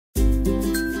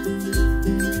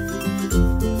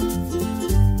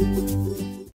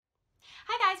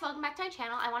back to my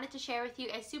channel. I wanted to share with you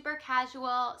a super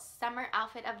casual summer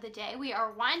outfit of the day. We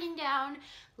are winding down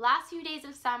last few days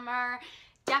of summer.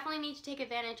 Definitely need to take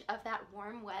advantage of that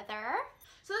warm weather.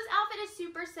 So this outfit is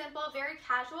super simple, very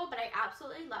casual, but I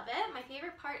absolutely love it. My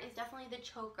favorite part is definitely the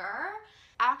choker.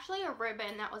 Actually a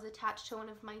ribbon that was attached to one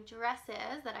of my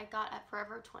dresses that I got at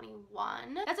Forever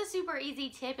 21. That's a super easy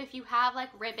tip. If you have like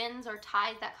ribbons or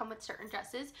ties that come with certain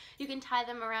dresses, you can tie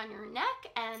them around your neck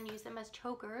and use them as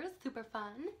chokers. Super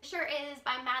fun. The shirt is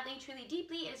by Madly Truly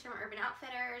Deeply. It is from Urban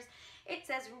Outfitters. It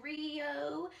says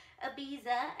Rio,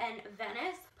 Ibiza, and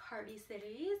Venice, party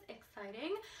cities.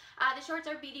 Exciting. The shorts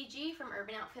are BDG from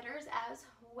Urban Outfitters as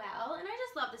well. And I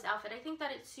just love this outfit. I think that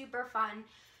it's super fun.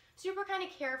 Super kind of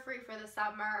carefree for the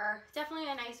summer. Definitely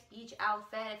a nice beach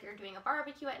outfit if you're doing a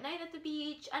barbecue at night at the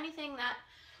beach. Anything that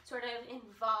sort of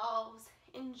involves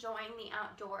enjoying the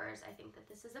outdoors, I think that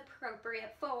this is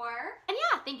appropriate for. And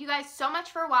yeah, thank you guys so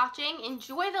much for watching.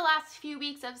 Enjoy the last few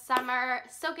weeks of summer.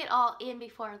 Soak it all in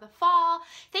before the fall.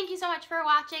 Thank you so much for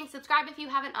watching. Subscribe if you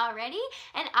haven't already,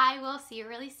 and I will see you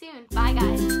really soon. Bye,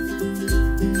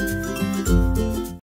 guys.